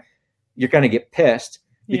time, you're going to get pissed.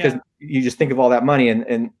 because you just think of all that money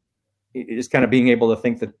and just kind of being able to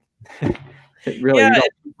think that really you don't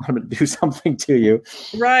want to do something to you.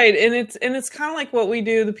 Right. And it's kind of like what we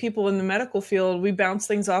do, the people in the medical field, we bounce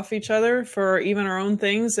things off each other for even our own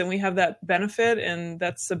things. And we have that benefit. And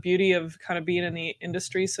that's the beauty of kind of being in the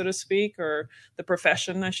industry, so to speak, or the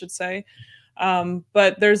profession, I should say.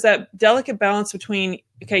 But there's that delicate balance between,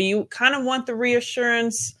 okay, you kind of want the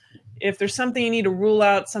reassurance. If there's something you need to rule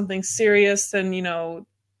out, something serious, then,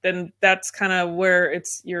 then that's kind of where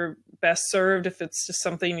you're best served. If it's just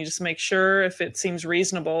something, you just make sure if it seems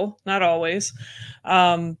reasonable, not always.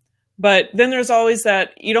 But then there's always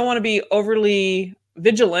that you don't want to be overly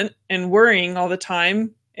vigilant and worrying all the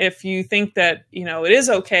time. If you think that, it is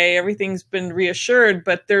okay, everything's been reassured,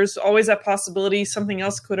 but there's always that possibility something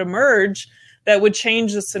else could emerge that would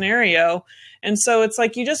change the scenario. And so it's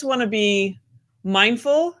like, you just want to be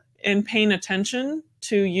mindful and paying attention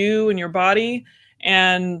to you and your body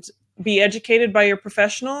and be educated by your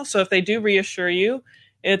professional. So if they do reassure you,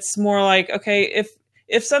 it's more like, okay,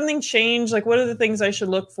 if something changed, like what are the things I should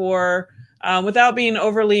look for without being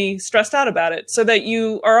overly stressed out about it, so that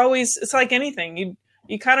you are always, it's like anything,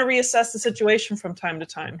 you kind of reassess the situation from time to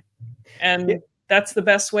time. And that's the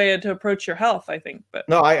best way to approach your health, I think. But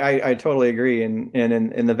no, I totally agree. And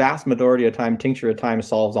in the vast majority of time, tincture of time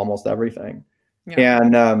solves almost everything. Yeah.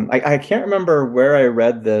 And I can't remember where I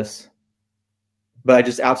read this, but I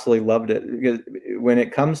just absolutely loved it, because when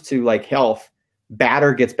it comes to like health,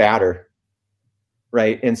 badder gets badder,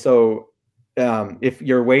 right? And so if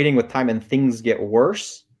you're waiting with time and things get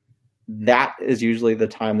worse, that is usually the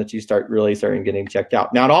time that you start really starting getting checked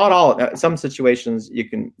out. Now, not all, some situations you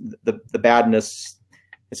can, the badness,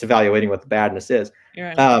 it's evaluating what the badness is.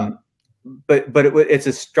 Right. But it's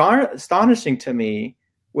astonishing to me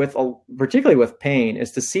particularly with pain,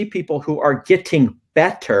 is to see people who are getting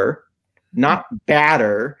better, not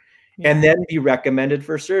badder, and then be recommended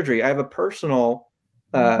for surgery. I have a personal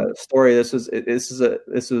story. This was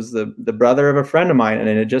the brother of a friend of mine, and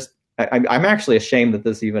it just, I'm actually ashamed that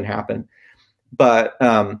this even happened, but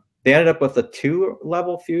they ended up with a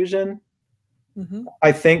 2-level fusion. Mm-hmm.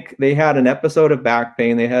 I think they had an episode of back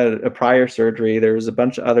pain. They had a prior surgery. There was a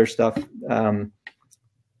bunch of other stuff,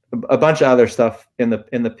 in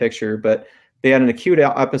the picture, but they had an acute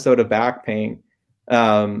episode of back pain.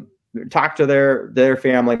 Talked to their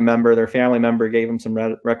family member. Their family member gave them some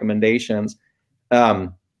recommendations.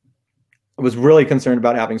 Was really concerned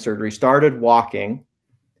about having surgery. Started walking.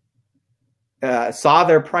 Saw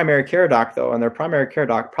their primary care doc though, and their primary care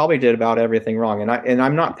doc probably did about everything wrong. And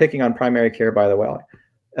I'm not picking on primary care, by the way.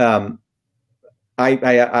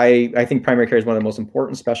 I think primary care is one of the most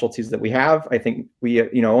important specialties that we have. I think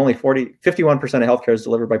only 51% of healthcare is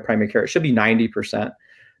delivered by primary care. It should be 90%.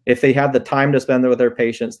 If they had the time to spend with their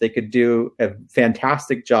patients, they could do a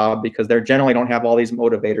fantastic job, because they generally don't have all these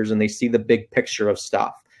motivators and they see the big picture of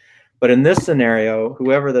stuff. But in this scenario,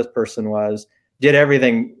 whoever this person was did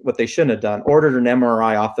everything what they shouldn't have done, ordered an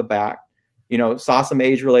MRI off the back, saw some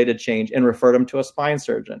age-related change and referred him to a spine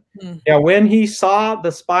surgeon. Mm. Now, when he saw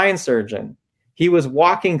the spine surgeon, he was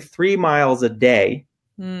walking 3 miles a day.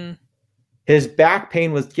 Mm. His back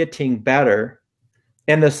pain was getting better.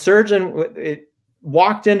 And the surgeon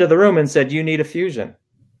walked into the room and said, "You need a fusion."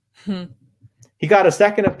 Hmm. He got a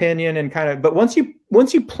second opinion and but once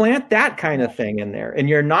you plant that kind of thing in there, and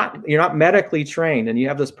you're not medically trained, and you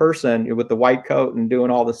have this person with the white coat and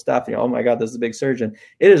doing all this stuff, oh my God, this is a big surgeon.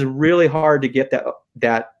 It is really hard to get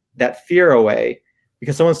that fear away,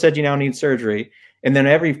 because someone said you now need surgery. And then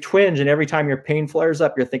every twinge and every time your pain flares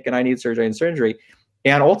up, you're thinking, I need surgery.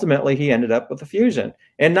 And ultimately he ended up with a fusion.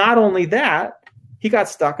 And not only that, he got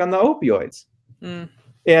stuck on the opioids. Mm.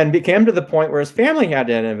 And it came to the point where his family had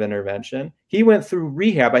to have intervention. He went through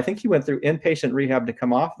rehab. I think he went through inpatient rehab to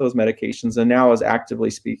come off those medications, and now is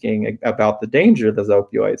actively speaking about the danger of those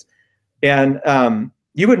opioids. And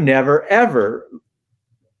you would never, ever,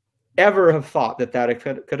 ever have thought that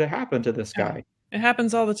could have happened to this guy. It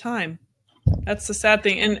happens all the time. That's the sad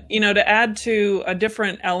thing. And, to add to a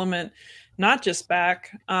different element, not just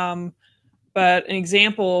back, but an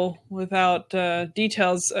example without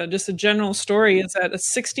details, just a general story, is that a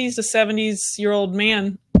 60s to 70s-year-old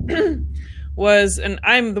man was, and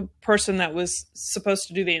I'm the person that was supposed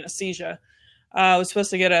to do the anesthesia, was supposed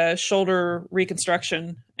to get a shoulder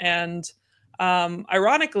reconstruction. And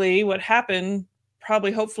ironically, what happened,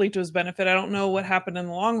 probably hopefully to his benefit, I don't know what happened in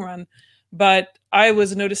the long run, but I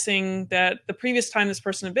was noticing that the previous time this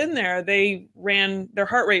person had been there, their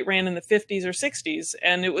heart rate ran in the 50s or 60s,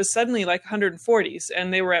 and it was suddenly like 140s,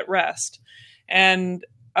 and they were at rest. And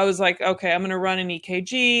I was like, okay, I'm going to run an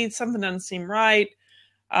EKG. Something doesn't seem right.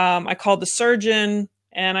 I called the surgeon.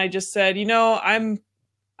 And I just said,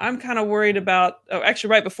 I'm kind of worried about, actually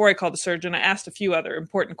right before I called the surgeon, I asked a few other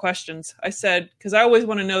important questions. I said, because I always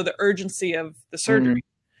want to know the urgency of the surgery.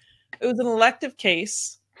 It was an elective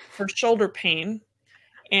case for shoulder pain.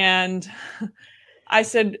 And I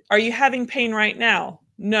said, are you having pain right now?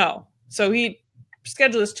 No. So he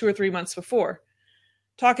scheduled this 2 or 3 months before.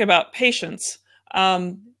 Talking about patience.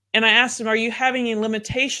 And I asked him, are you having a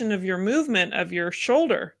limitation of your movement of your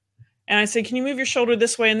shoulder? And I said, can you move your shoulder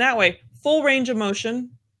this way and that way? Full range of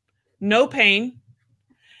motion, no pain.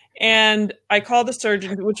 And I called the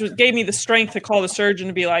surgeon, which gave me the strength to call the surgeon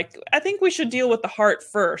and be like, I think we should deal with the heart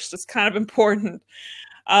first. It's kind of important.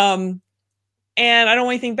 And I don't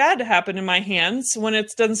want anything bad to happen in my hands when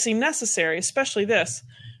it doesn't seem necessary, especially this.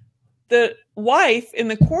 The wife in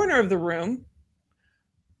the corner of the room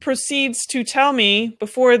proceeds to tell me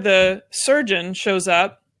before the surgeon shows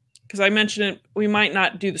up, because I mentioned it, we might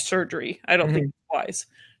not do the surgery. I don't think it's wise.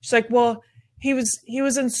 She's like, well, he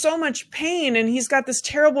was in so much pain and he's got this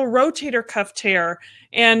terrible rotator cuff tear.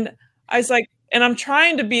 And I was like, and I'm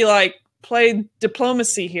trying to be like, play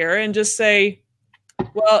diplomacy here and just say,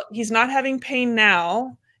 well, he's not having pain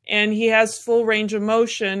now and he has full range of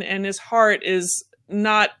motion and his heart is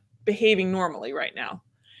not behaving normally right now.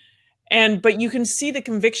 But you can see the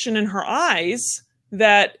conviction in her eyes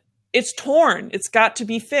that it's torn. It's got to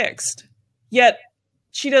be fixed. Yet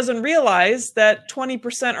she doesn't realize that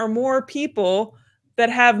 20% or more people that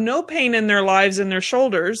have no pain in their lives in their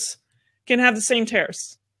shoulders can have the same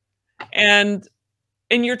tears. And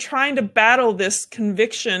you're trying to battle this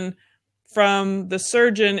conviction from the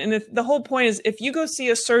surgeon. And the whole point is, if you go see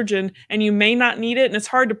a surgeon and you may not need it, and it's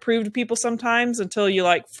hard to prove to people sometimes until you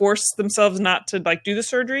like force themselves not to like do the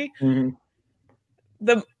surgery.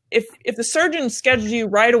 If the surgeon schedules you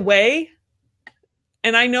right away,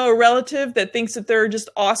 and I know a relative that thinks that they're just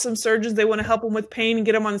awesome surgeons, they want to help them with pain and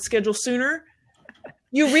get them on the schedule sooner,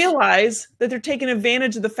 you realize that they're taking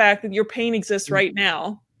advantage of the fact that your pain exists right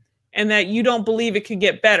now and that you don't believe it could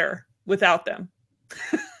get better without them.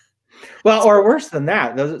 Well, or worse than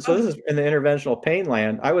that. So this is in the interventional pain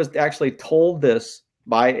land. I was actually told this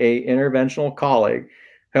by a interventional colleague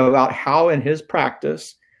about how in his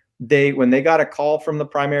practice, when they got a call from the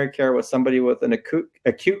primary care with somebody with an acute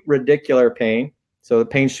radicular pain, so the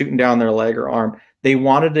pain shooting down their leg or arm, they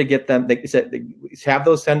wanted to get them, they said, have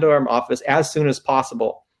those sent to our office as soon as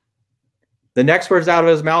possible. The next words out of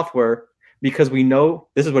his mouth were, because we know,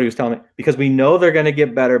 this is what he was telling me, because we know they're going to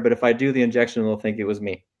get better, but if I do the injection, they'll think it was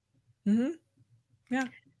me. Yeah.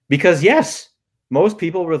 Because yes, most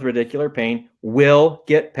people with radicular pain will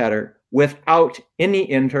get better without any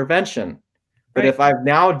intervention. But if I've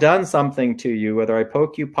now done something to you, whether I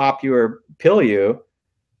poke you, pop you, or pill you,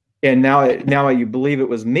 and now you believe it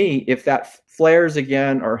was me, if that flares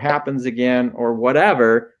again or happens again or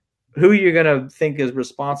whatever, who are you going to think is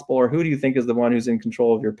responsible, or who do you think is the one who's in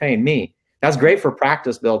control of your pain? Me. That's great for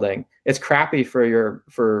practice building. It's crappy for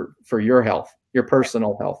your health, your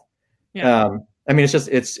personal health. Yeah. I mean,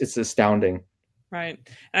 it's astounding. Right.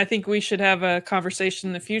 And I think we should have a conversation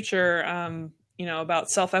in the future, about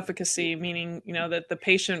self-efficacy, meaning, that the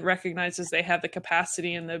patient recognizes they have the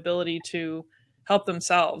capacity and the ability to help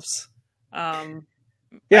themselves.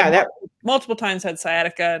 Multiple times had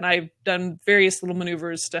sciatica, and I've done various little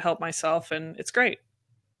maneuvers to help myself, and it's great.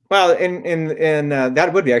 Well, and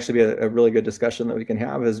that would actually be a really good discussion that we can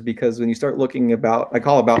have, is because when you start looking I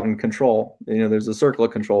call about in control, there's a circle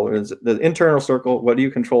of control. There's the internal circle, what do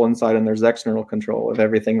you control inside, and there's external control of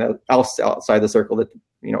everything that else outside the circle that,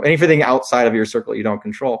 anything outside of your circle you don't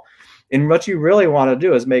control. And what you really want to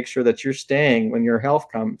do is make sure that you're staying, when your health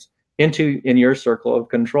comes, in your circle of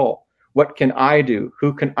control. What can I do?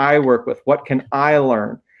 Who can I work with? What can I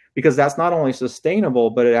learn? Because that's not only sustainable,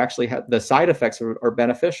 but it actually the side effects are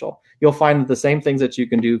beneficial. You'll find that the same things that you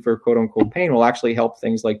can do for quote unquote pain will actually help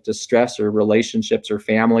things like distress or relationships or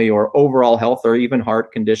family or overall health or even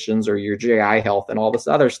heart conditions or your GI health and all this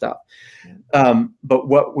other stuff. But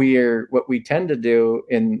what we tend to do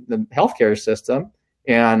in the healthcare system,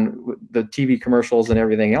 and the TV commercials and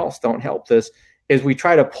everything else don't help this, is we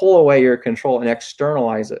try to pull away your control and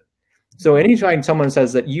externalize it. So anytime someone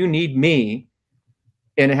says that you need me,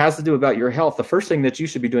 and it has to do about your health, the first thing that you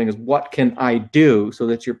should be doing is, what can I do? So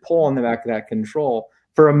that you're pulling them back to that control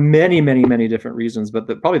for many, many, many different reasons. But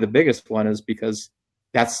probably the biggest one is because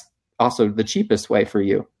that's also the cheapest way for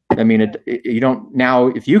you. I mean, you don't, now,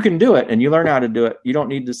 if you can do it and you learn how to do it, you don't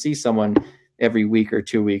need to see someone every week or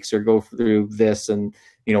 2 weeks or go through this. And,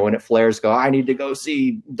 when it flares, I need to go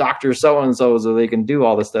see Dr. So-and-so so they can do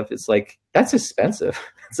all this stuff. It's like, that's expensive.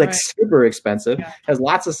 It's like super expensive, has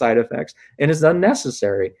lots of side effects, and it's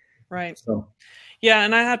unnecessary. Right. So, Yeah,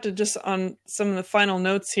 and I have to just on some of the final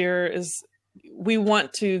notes here is we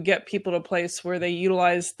want to get people to a place where they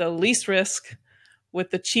utilize the least risk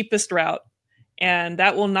with the cheapest route. And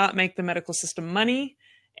that will not make the medical system money.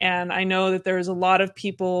 And I know that there's a lot of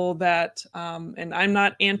people that, and I'm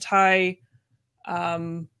not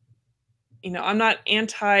I'm not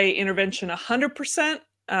anti-intervention 100%.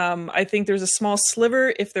 I think there's a small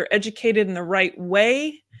sliver if they're educated in the right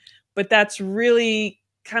way, but that's really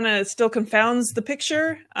kind of still confounds the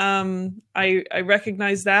picture. I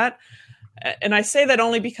recognize that. And I say that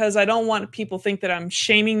only because I don't want people to think that I'm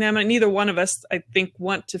shaming them. And neither one of us, I think,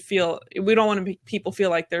 we don't want people feel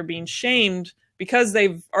like they're being shamed because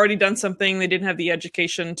they've already done something. They didn't have the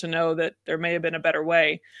education to know that there may have been a better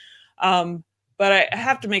way. But I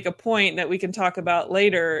have to make a point that we can talk about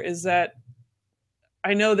later is that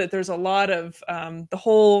I know that there's a lot of the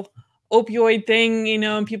whole opioid thing,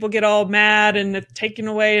 and people get all mad and it's taken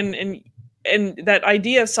away and that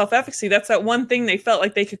idea of self-efficacy, that's that one thing they felt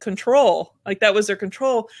like they could control, like that was their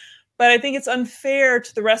control. But I think it's unfair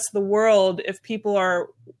to the rest of the world if people are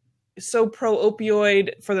so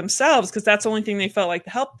pro-opioid for themselves, because that's the only thing they felt like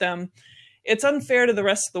helped them. It's unfair to the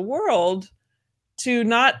rest of the world to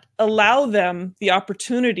not allow them the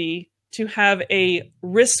opportunity to have a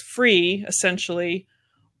risk-free, essentially,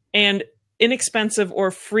 and inexpensive or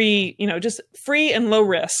free, just free and low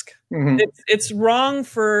risk. Mm-hmm. It's wrong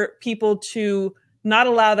for people to not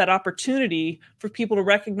allow that opportunity for people to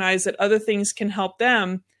recognize that other things can help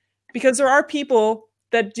them, because there are people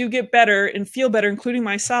that do get better and feel better, including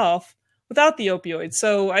myself, without the opioids.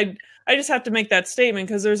 So I just have to make that statement,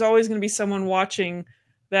 because there's always going to be someone watching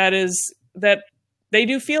that they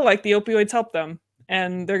do feel like the opioids help them,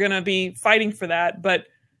 and they're going to be fighting for that. But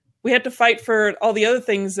we have to fight for all the other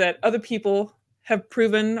things that other people have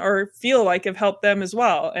proven or feel like have helped them as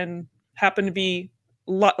well, and happen to be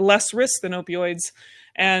less risk than opioids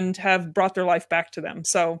and have brought their life back to them.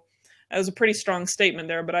 So that was a pretty strong statement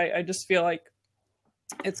there, but I just feel like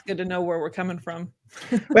it's good to know where we're coming from.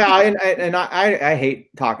 Well, I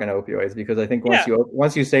hate talking opioids, because I think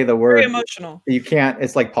once you say the word, very emotional, you can't.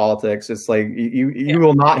 It's like politics. It's like you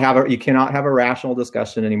will not have you cannot have a rational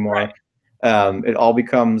discussion anymore. Right. It all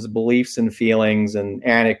becomes beliefs and feelings and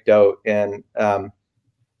anecdote, and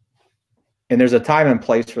there's a time and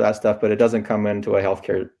place for that stuff, but it doesn't come into a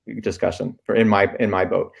healthcare discussion in my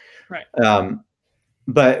boat. Right.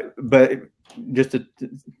 But just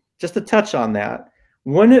to touch on that,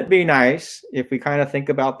 wouldn't it be nice if we kind of think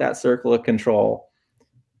about that circle of control,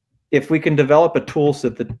 if we can develop a tool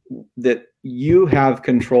set that you have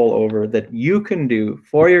control over, that you can do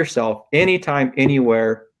for yourself anytime,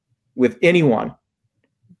 anywhere, with anyone?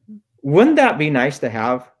 Wouldn't that be nice to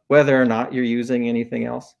have, whether or not you're using anything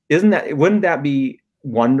else? Wouldn't that be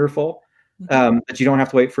wonderful? That you don't have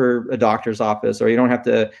to wait for a doctor's office, or you don't have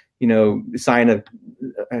to, sign a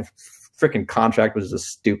freaking contract, which is the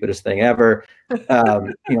stupidest thing ever.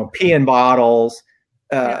 Pee in bottles.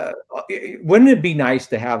 Wouldn't it be nice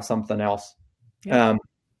to have something else? Yeah.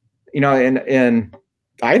 And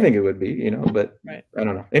I think it would be, but right. I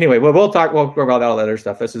don't know. Anyway, we'll talk about all that other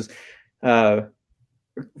stuff. This is gone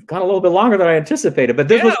a little bit longer than I anticipated, but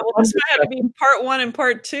this might have to be part 1 and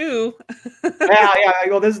part 2. yeah.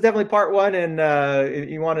 Well, this is definitely part 1,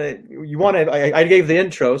 and you want to. I gave the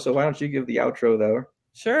intro, so why don't you give the outro, though?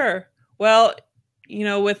 Sure. Well,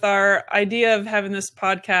 with our idea of having this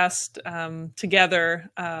podcast together,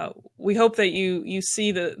 we hope that you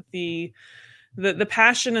see the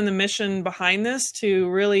passion and the mission behind this, to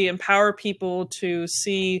really empower people to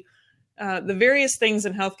see the various things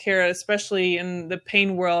in healthcare, especially in the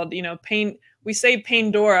pain world. Pain. We say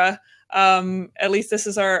Paindora. At least this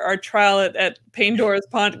is our trial at Paindora's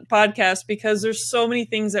podcast, because there's so many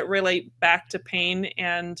things that relate back to pain,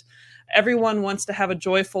 and everyone wants to have a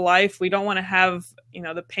joyful life. We don't want to have,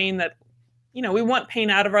 the pain that, we want pain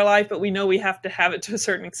out of our life, but we know we have to have it to a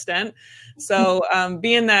certain extent. So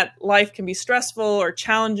being that life can be stressful or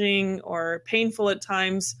challenging or painful at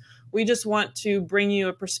times, we just want to bring you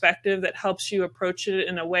a perspective that helps you approach it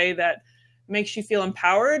in a way that makes you feel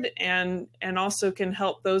empowered, and also can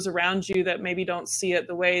help those around you that maybe don't see it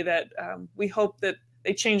the way that we hope that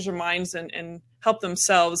they change their minds and help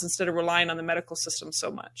themselves instead of relying on the medical system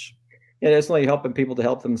so much. Yeah, it's only helping people to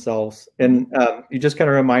help themselves. And you just kind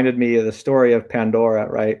of reminded me of the story of Pandora,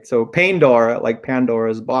 right? So Paindora, like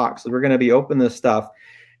Pandora's box. So we're going to be opening this stuff.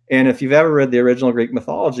 And if you've ever read the original Greek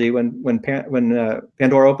mythology, when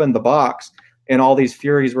Pandora opened the box and all these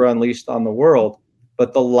furies were unleashed on the world,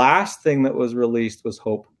 but the last thing that was released was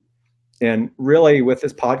hope. And really, with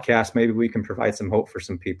this podcast, maybe we can provide some hope for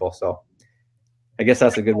some people. So I guess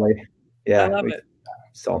that's a good way. Yeah. I love it.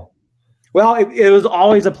 So. Well, it was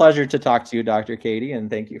always a pleasure to talk to you, Dr. Katie, and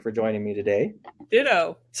thank you for joining me today.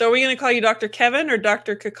 Ditto. So are we going to call you Dr. Kevin or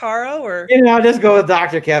Dr. Cuccaro? Or I'll just go with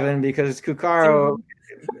Dr. Kevin because Cuccaro,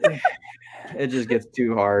 it just gets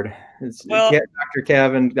too hard. Dr.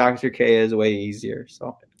 Kevin, Dr. K is way easier.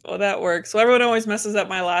 So. Well, that works. So everyone always messes up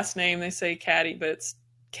my last name. They say Caddy, but it's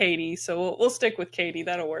Katie. So we'll stick with Katie.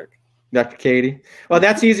 That'll work. Dr. Katie. Well,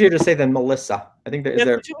 that's easier to say than Melissa. I think there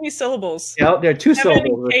is too many syllables. Yeah, there are two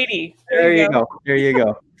syllables. Katie. There you go. There you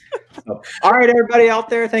go. So, all right, everybody out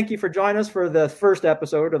there, thank you for joining us for the first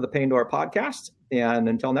episode of the Paindora Podcast. And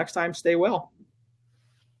until next time, stay well.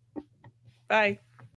 Bye.